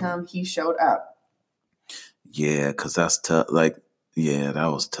ask him to come. He showed up. Yeah, because that's tough. That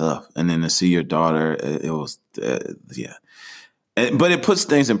was tough. And then to see your daughter, it was, yeah. But it puts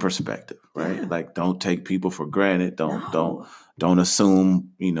things in perspective, right? Yeah. Don't take people for granted. Don't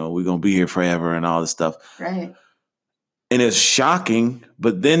assume, we're going to be here forever and all this stuff. Right. And it's shocking,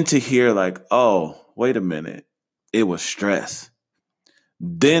 but then to hear oh, wait a minute, it was stress.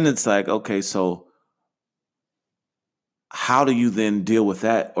 Then it's like, okay, so how do you then deal with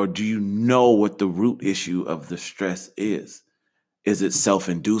that? Or do you know what the root issue of the stress is? Is it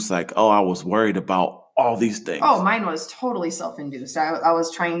self-induced? I was worried about all these things. Oh, mine was totally self-induced. I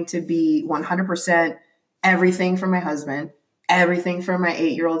was trying to be 100% everything for my husband, everything for my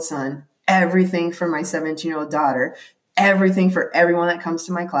 8-year-old son, everything for my 17-year-old daughter, everything for everyone that comes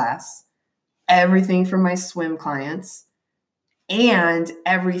to my class, everything for my swim clients, and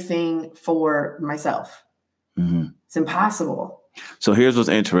everything for myself. Mm-hmm. It's impossible. So here's what's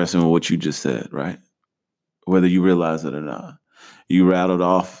interesting with what you just said, right? Whether you realize it or not. You rattled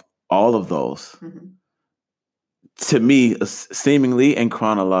off all of those. Mm-hmm. to me, seemingly in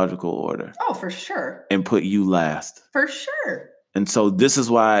chronological order. Oh, for sure. And put you last. For sure. And so this is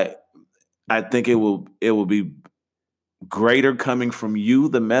why I think it will be greater coming from you,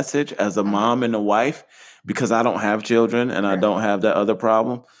 the message, as a mom and a wife, because I don't have children and I don't have that other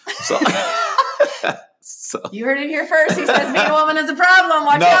problem. So, you heard it here first. He says being a woman is a problem.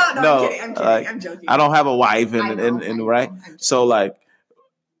 Watch out. No, I'm kidding. I'm joking. I don't have a wife and right. So like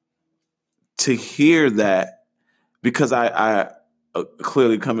to hear that, because I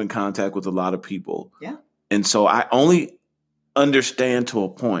clearly come in contact with a lot of people. Yeah. And so I only understand to a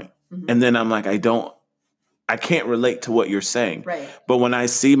point. Mm-hmm. And then I'm like, I can't relate to what you're saying. Right. But when I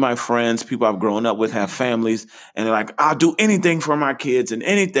see my friends, people I've grown up with have families, and they're like, I'll do anything for my kids and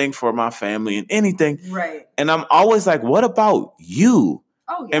anything for my family and anything. Right. And I'm always like, what about you?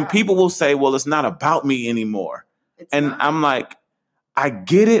 Oh, yeah. And people will say, well, it's not about me anymore. It's and not. I'm like, I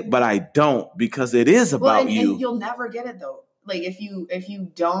get it, but I don't, because it is about you. And you'll never get it though. Like if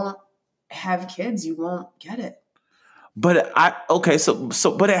you don't have kids, you won't get it. But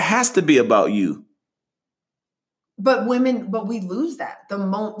but it has to be about you. But we lose that the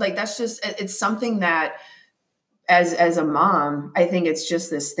moment. Like that's just, it's something that as a mom, I think it's just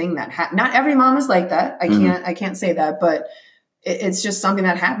this thing that not every mom is like that. I can't say that, but it's just something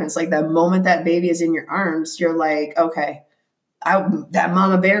that happens. Like the moment that baby is in your arms, you're like, okay, that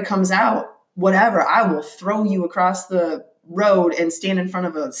mama bear comes out, whatever, I will throw you across the road and stand in front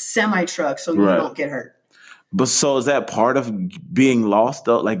of a semi truck so you don't get hurt. But so is that part of being lost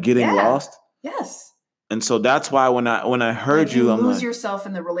though? Like getting lost? Yes. And so that's why when I heard you, I'm lose like, yourself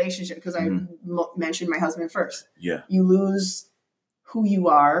in the relationship, because I mentioned my husband first. Yeah. You lose who you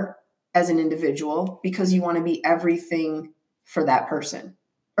are as an individual because you want to be everything for that person.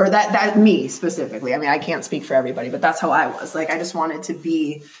 Or that me specifically. I mean, I can't speak for everybody, but that's how I was. Like, I just wanted to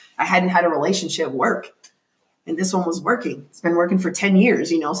be, I hadn't had a relationship work. And this one was working. It's been working for 10 years,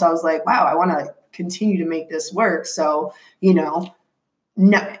 So I was like, wow, I want to continue to make this work. So, no,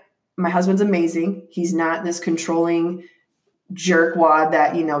 my husband's amazing. He's not this controlling jerkwad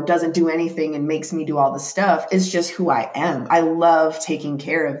that, doesn't do anything and makes me do all the stuff. It's just who I am. I love taking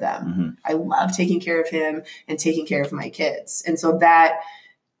care of them. Mm-hmm. I love taking care of him and taking care of my kids. And so that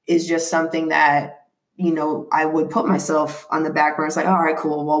is just something that, I would put myself on the back burner. It's like, all right,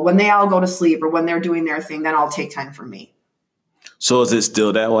 cool. Well, when they all go to sleep or when they're doing their thing, then I'll take time for me. So is it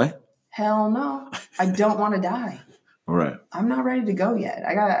still that way? Hell no. I don't want to die. Right. I'm not ready to go yet.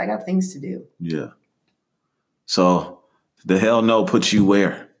 I got things to do. Yeah. So the hell no puts you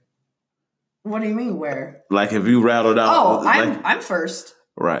where? What do you mean where? Like if you rattled out. Oh, I'm first.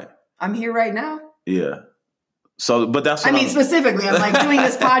 Right. I'm here right now. Yeah. So, but that's what specifically, I'm like doing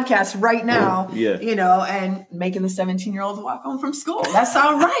this podcast right now, yeah. And making the 17-year-olds walk home from school. That's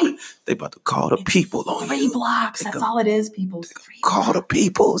all right. They about to call the people on 3 blocks. That's all it is, people. Call the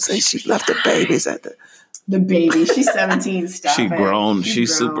people. Say she left the babies at the baby. She's 17. Stop She it. grown.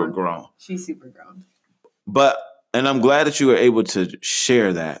 She's super grown. She's super grown. And I'm glad that you were able to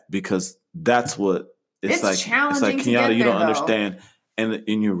share that, because that's what it's like. Challenging. It's like, Kenyatta, you don't understand. And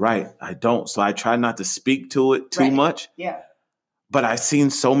you're right. I don't. So I try not to speak to it too much. Yeah. But I've seen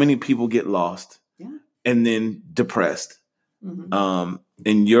so many people get lost and then depressed. Mm-hmm.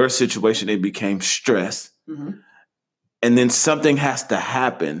 In your situation, it became stress. Mm-hmm. And then something has to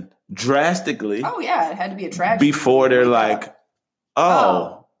happen drastically. Oh, yeah. It had to be a tragedy. Before they're like,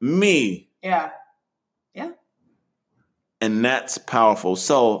 me. Yeah. Yeah. And that's powerful.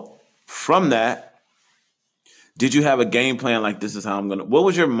 So from that, did you have a game plan like this is how I'm going to, what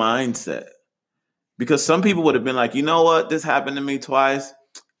was your mindset? Because some people would have been like, you know what? This happened to me twice.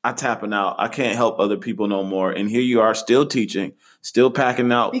 I tapping out. I can't help other people no more. And here you are still teaching, still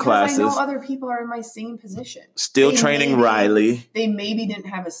packing out classes. Because I know other people are in my same position. Still training Riley. They maybe didn't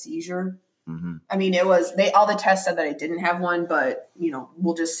have a seizure. Mm-hmm. I mean, all the tests said that I didn't have one, but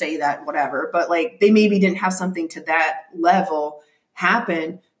we'll just say that, whatever. But like, they maybe didn't have something to that level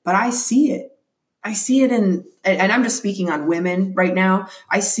happen, but I see it. I see it and I'm just speaking on women right now.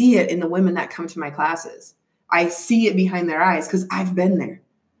 I see it in the women that come to my classes. I see it behind their eyes because I've been there.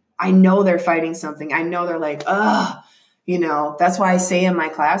 I know they're fighting something. I know they're like, that's why I say in my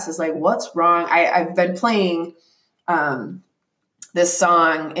classes, like, what's wrong? I've been playing this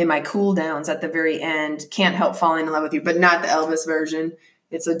song in my cool downs at the very end, Can't Help Falling in Love with You, but not the Elvis version.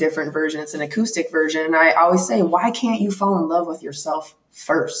 It's a different version. It's an acoustic version. And I always say, why can't you fall in love with yourself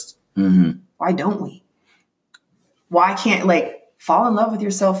first? Mm-hmm. Why don't we? Why can't fall in love with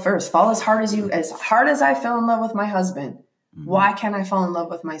yourself first? Fall as hard as I fell in love with my husband. Mm-hmm. Why can't I fall in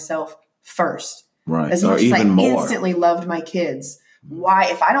love with myself first? Right. As much as I instantly loved my kids. Why,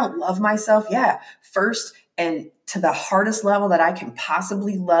 if I don't love myself, first and to the hardest level that I can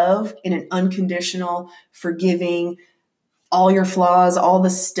possibly love in an unconditional, forgiving, all your flaws, all the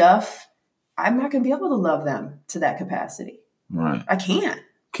stuff, I'm not going to be able to love them to that capacity. Right. I can't.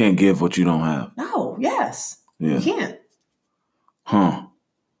 Can't give what you don't have. No, yes. Yeah. You can't. Huh.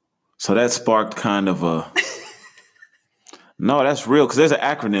 So that sparked kind of a... No, that's real, because there's an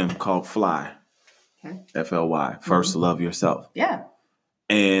acronym called FLY. Okay. F-L-Y. First, love yourself. Yeah.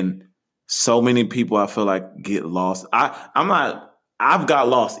 And so many people, I feel like, get lost. I've got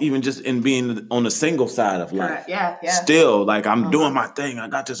lost even just in being on the single side of life. Correct. Yeah. Still, like, I'm doing my thing. I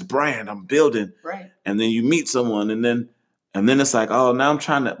got this brand I'm building. Right. And then you meet someone, and then it's like, oh, now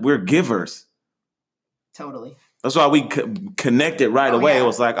we're givers. Totally. That's why we connected right away. Yeah. It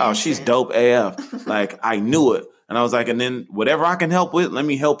was like, oh, she's dope AF. Like, I knew it. And I was like, and then whatever I can help with, let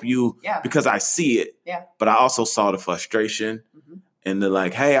me help you because I see it. Yeah. But I also saw the frustration and the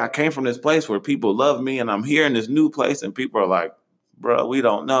like, hey, I came from this place where people love me, and I'm here in this new place, and people are like, bro, we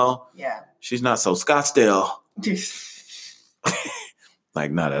don't know. Yeah. She's not so Scottsdale.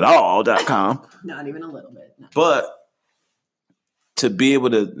 Like, not at all.com. Not even a little bit. No. But to be able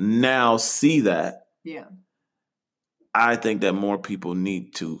to now see that, I think that more people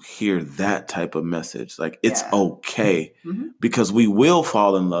need to hear that type of message. Like, it's okay because we will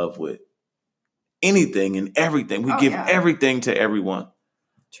fall in love with anything and everything. We give everything to everyone.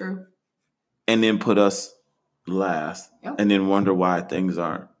 True. And then put us last and then wonder why things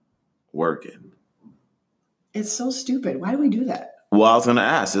aren't working. It's so stupid. Why do we do that? Well, I was going to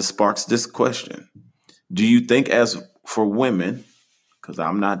ask, it sparks this question. Do you think as for women, because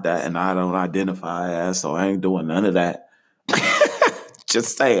I'm not that and I don't identify as, so I ain't doing none of that.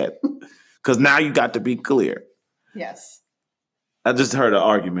 Just say it. Because now you got to be clear. Yes. I just heard an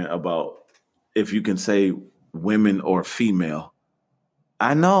argument about if you can say women or female.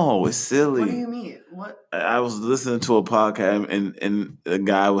 I know, it's silly. What do you mean? What? I was listening to a podcast and the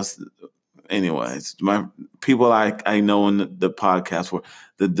guy was, anyways, my people I know in the podcast were,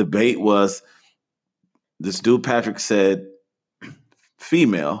 the debate was, this dude Patrick said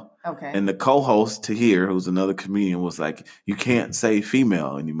female. Okay. And the co-host Tahir, who's another comedian, was like, you can't say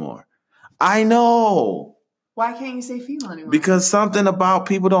female anymore. I know. Why can't you say female anymore? Because something about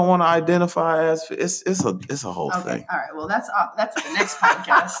people don't want to identify as, it's a whole thing. All right. Well, that's the next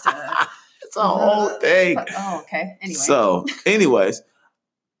podcast. It's a whole thing. Okay. Anyway. So, anyways,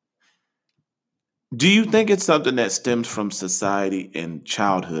 do you think it's something that stems from society and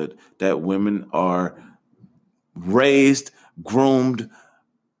childhood that women are raised, groomed,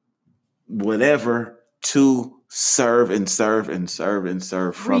 whatever, to serve and serve and serve and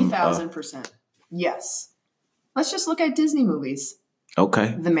serve from 3,000%. Yes. Let's just look at Disney movies.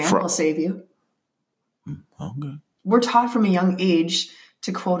 Okay. The man will save you. Okay. We're taught from a young age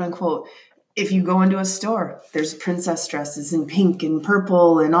to quote unquote, if you go into a store, there's princess dresses in pink and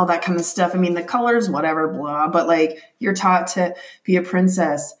purple and all that kind of stuff. I mean, the colors, whatever, blah, but like you're taught to be a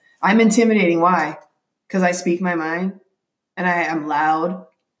princess. I'm intimidating. Why? Because I speak my mind and I am loud.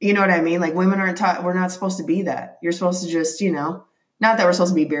 You know what I mean? Like women aren't taught, we're not supposed to be that. You're supposed to just, not that we're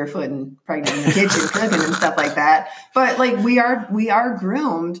supposed to be barefoot and pregnant in the kitchen cooking and stuff like that. But like we are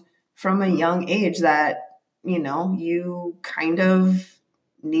groomed from a young age that, you kind of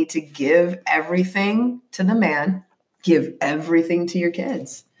need to give everything to the man, give everything to your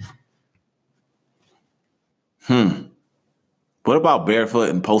kids. What about barefoot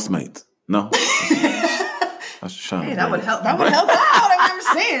and Postmates? No. That would help. That would help out. I'm never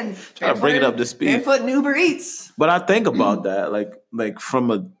saying. Try to bring it up to speed. Barefoot and Uber Eats. But I think about that, like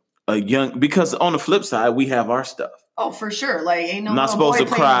from a young, because on the flip side, we have our stuff. Oh, for sure. Like, ain't no not little supposed boy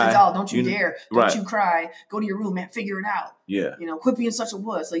to playing cry. with a doll. Don't you dare. Don't right. you cry. Go to your room, man. Figure it out. Yeah. Quit being such a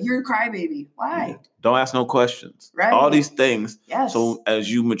wuss. Like, you're a crybaby. Why? Yeah. Don't ask no questions. Right. All these things. Yes. So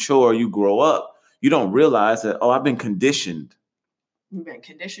as you mature, you grow up, you don't realize that, I've been conditioned. You've been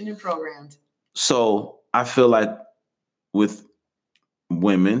conditioned and programmed. So I feel like with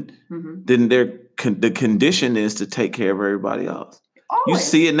women, then the condition is to take care of everybody else. Always. You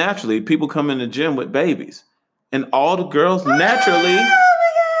see it naturally. People come in the gym with babies, and all the girls naturally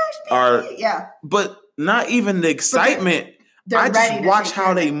are. Yeah, but not even the excitement. I just watch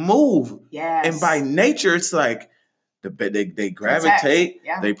how they move. Yes. And by nature, it's like they gravitate,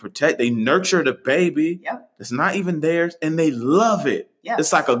 they protect, they nurture the baby. Yep. It's not even theirs, and they love it. Yes.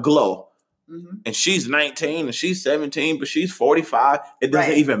 It's like a glow. And she's 19 and she's 17, but she's 45. It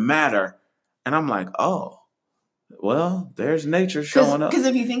doesn't even matter. And I'm like, oh, well, there's nature showing up. Because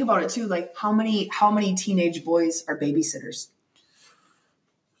if you think about it too, like how many teenage boys are babysitters?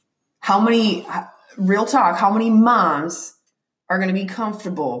 Real talk, how many moms are going to be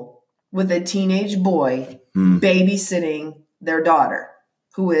comfortable with a teenage boy babysitting their daughter,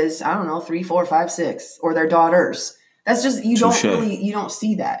 who is, I don't know, 3, 4, 5, 6, or their daughters. That's just, you don't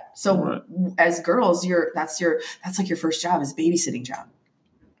see that. So as girls, that's like your first job, is babysitting job.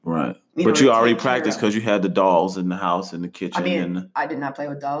 Right. But you already practiced because you had the dolls in the house, in the kitchen. I mean, I did not play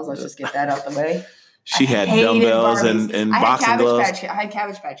with dolls. Let's just get that out the way. She had dumbbells and boxing gloves. I had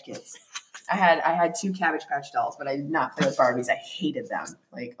Cabbage Patch Kids. I had 2 Cabbage Patch dolls, but I did not play with Barbies. I hated them.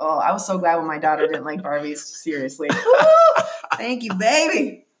 Like, oh, I was so glad when my daughter didn't like Barbies. Seriously. Thank you,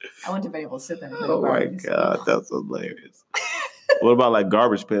 baby. I wouldn't have been able to sit there and play with Barbies. Oh, my God. That's hilarious. What about like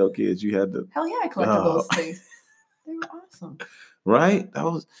Garbage Pail Kids? You had the... Hell yeah, I collected those things. They were awesome. Right?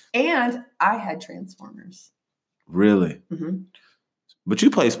 And I had Transformers. Really? Mm-hmm. But you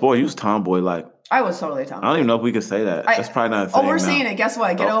played sports. You was tomboy. Like, I was totally tomboy. I don't even know if we could say that. That's probably not a thing. Oh, we're saying it. Guess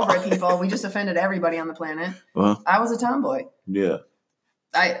what? Get over it, people. We just offended everybody on the planet. I was a tomboy. Yeah.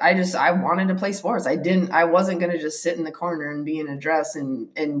 I wanted to play sports. I wasn't going to just sit in the corner and be in a dress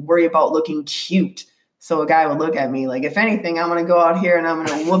and worry about looking cute. So a guy would look at me like, if anything, I'm going to go out here and I'm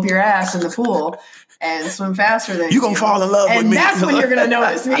going to whoop your ass in the pool and swim faster than you. You're going to fall in love with me. And that's when you're going to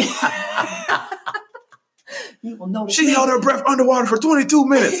notice me. You will notice She held her breath underwater for 22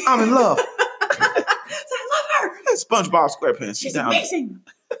 minutes. I'm in love. I love her. SpongeBob SquarePants. She's amazing.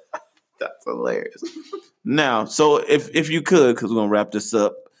 That's hilarious. Now, so if you could, because we're going to wrap this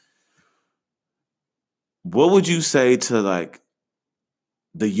up, what would you say to like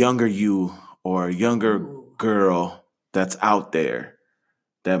the younger you or a younger girl that's out there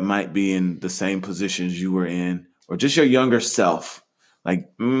that might be in the same positions you were in, or just your younger self?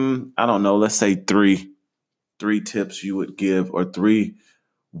 Like, I don't know, let's say three tips you would give, or 3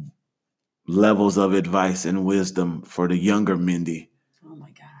 levels of advice and wisdom for the younger Mindy. Oh my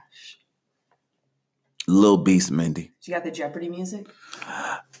gosh. Little Beast Mindy. You got the Jeopardy music?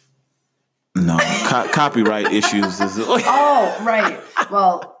 No, copyright issues. Oh, right.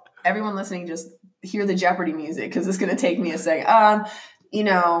 Well, everyone listening, just hear the Jeopardy music because it's going to take me a second.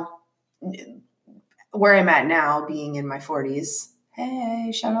 Where I'm at now, being in my 40s.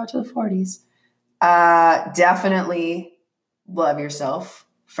 Hey, shout out to the 40s. Definitely love yourself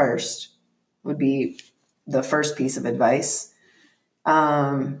first would be the first piece of advice.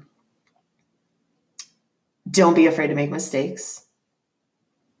 Don't be afraid to make mistakes.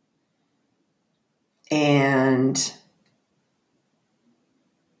 And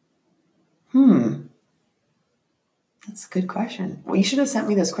that's a good question. Well, you should have sent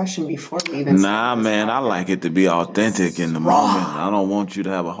me this question before we even. Nah, man, I like it to be authentic in the moment. I don't want you to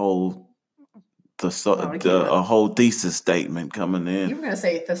have a whole thesis statement coming in. You were going to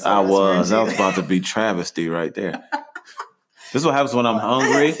say thesaurus. I was about to be travesty right there. This is what happens when I'm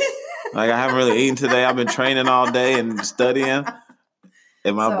hungry. Like, I haven't really eaten today. I've been training all day and studying.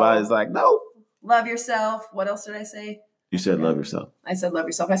 And my body's like, no. Love yourself. What else did I say? You said love yourself. I said love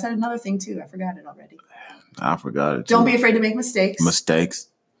yourself. I said another thing too. I forgot it already. I forgot it too. Don't be afraid to make mistakes.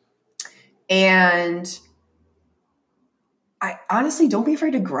 And I honestly, don't be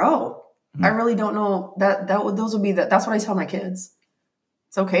afraid to grow. I really don't know those would be that's what I tell my kids.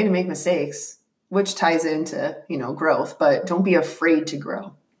 It's okay to make mistakes, which ties into, growth, but don't be afraid to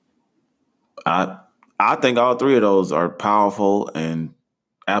grow. I think all 3 of those are powerful and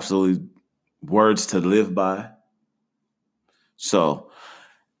absolutely words to live by. So,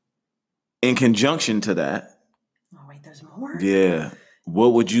 in conjunction to that. Oh, wait, there's more? Yeah.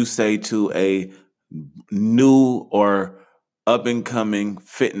 What would you say to a new or up-and-coming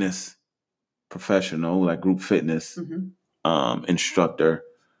fitness professional, like group fitness instructor,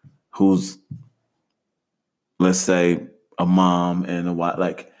 who's, let's say, a mom and a wife?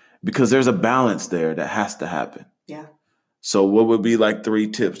 Like, because there's a balance there that has to happen. Yeah. So what would be like 3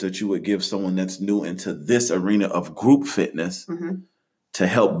 tips that you would give someone that's new into this arena of group fitness to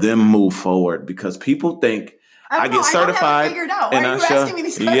help them move forward? Because people think I get certified. I don't have it figured out. Why are you asking me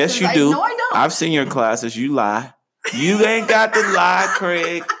these questions? Yes, you do. No, I don't. I've seen your classes. You lie. You ain't got to lie,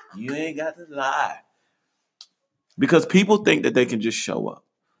 Craig. You ain't got to lie. Because people think that they can just show up.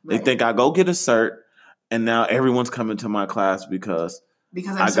 Right. They think I go get a cert and now everyone's coming to my class because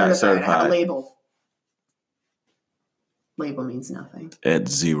I'm certified. I have a label. Label means nothing. At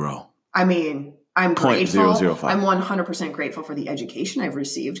 0. I mean, I'm grateful. 0.005. I'm 100% grateful for the education I've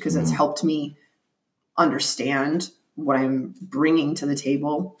received because it's helped me understand what I'm bringing to the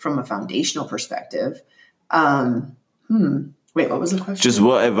table from a foundational perspective. Wait, what was the question? Just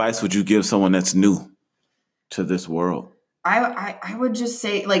what advice would you give someone that's new to this world? I would just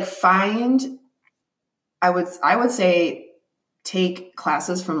say, like, I would say take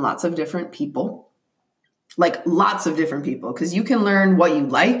classes from lots of different people. Like, lots of different people, because you can learn what you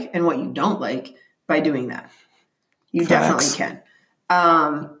like and what you don't like by doing that. You Facts. definitely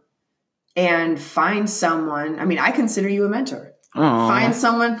can. And find someone. I mean, I consider you a mentor. Aww. Find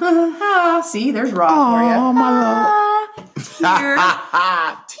someone. See, there's Raw for you. Oh, my love. Tear.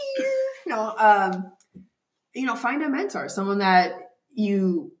 No, find a mentor, someone that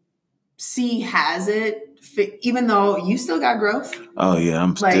you see has it, even though you still got growth. Oh yeah,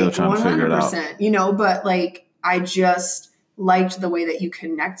 I'm still trying to figure it out. But like, I just liked the way that you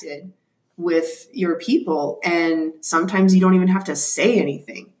connected with your people, and sometimes you don't even have to say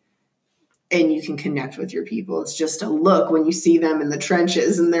anything, and you can connect with your people. It's just a look when you see them in the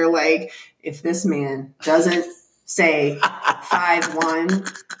trenches, and they're like, if this man doesn't say 5'1",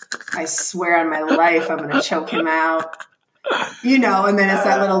 I swear on my life, I'm going to choke him out. And then it's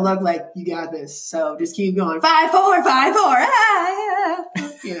that little look like, you got this. So just keep going. 5'4", 5'4".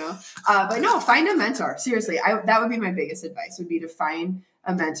 But no, find a mentor. Seriously, that would be my biggest advice, would be to find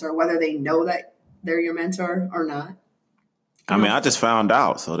a mentor, whether they know that they're your mentor or not. I mean, I just found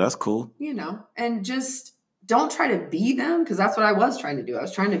out, so that's cool. And just don't try to be them, because that's what I was trying to do. I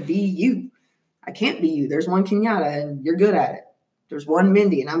was trying to be you. I can't be you. There's one Kenyatta, and you're good at it. There's one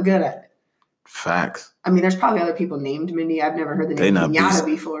Mindy, and I'm good at it. Facts. I mean, there's probably other people named Mindy. I've never heard the name Kenyatta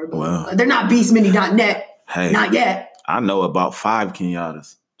before. But they're not beastmindy.net. Hey, not yet. I know about 5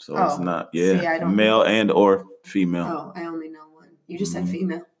 Kenyatas, so it's not. Yeah, see, I don't male and or female. Oh, I only know one. You just said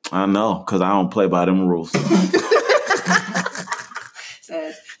female. I know, because I don't play by them rules.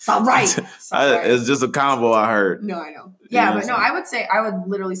 It's all right. It's just a combo I heard. No, I know. Yeah, but no, I would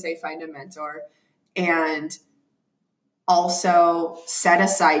literally say find a mentor, and also set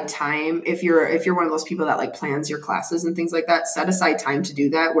aside time. If you're one of those people that like plans your classes and things like that, set aside time to do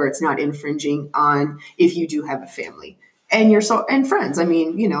that, where it's not infringing on if you do have a family and and friends. I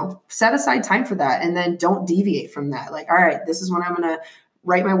mean, set aside time for that, and then don't deviate from that. Like, all right, this is when I'm going to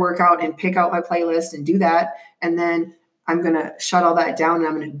write my workout and pick out my playlist and do that. And then I'm going to shut all that down, and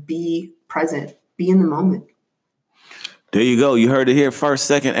I'm going to be present, be in the moment. There you go. You heard it here first,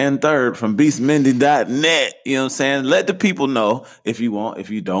 second, and third from beastmindy.net. You know what I'm saying? Let the people know if you want. If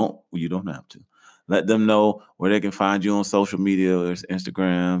you don't, you don't have to. Let them know where they can find you on social media. There's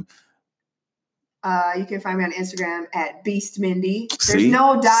Instagram. You can find me on Instagram at beastmindy. There's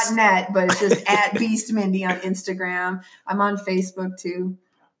no .net, but it's just at beastmindy on Instagram. I'm on Facebook too.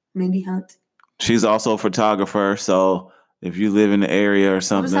 Mindy Hunt. She's also a photographer, so if you live in the area or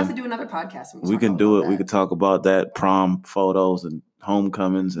something, we'll just have to do another podcast. We can do it. We could talk about that, prom photos and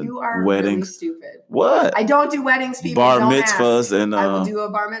homecomings and weddings. Really stupid. What? I don't do weddings, people. Bar don't mitzvahs ask. and I will do a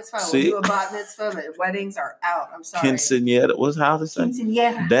bar mitzvah. We'll do a bat mitzvah, but weddings are out. I'm sorry. Quinceañera. What's how to say?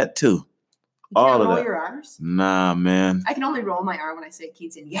 Quinceañera. That too. You all can't of roll that. Your R's? Nah, man. I can only roll my R when I say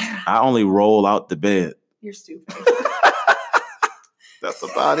quinceañera. I only roll out the bed. You're stupid. That's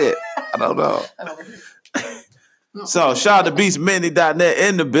about it. I don't know. So shout out to beastmindy.net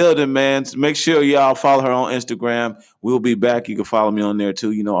in the building, man. Make sure y'all follow her on Instagram. We'll be back. You can follow me on there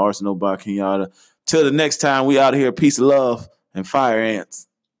too. Arsenal by Kenyatta. Till the next time, we out here. Peace, love, and fire ants.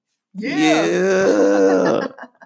 Yeah.